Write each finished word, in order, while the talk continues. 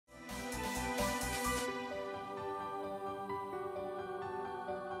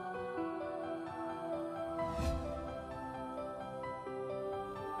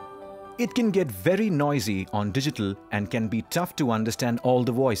It can get very noisy on digital and can be tough to understand all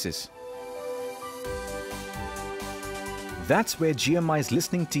the voices. That's where GMI's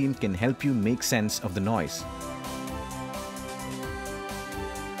listening team can help you make sense of the noise.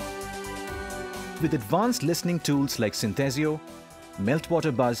 With advanced listening tools like Synthesio,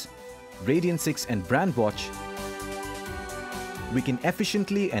 Meltwater Buzz, Radian 6 and BrandWatch, we can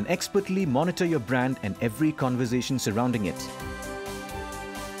efficiently and expertly monitor your brand and every conversation surrounding it.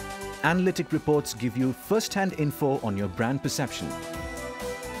 Analytic reports give you first-hand info on your brand perception.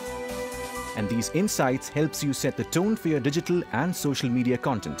 And these insights helps you set the tone for your digital and social media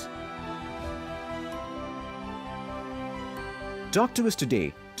content. Talk to us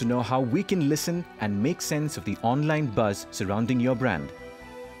today to know how we can listen and make sense of the online buzz surrounding your brand.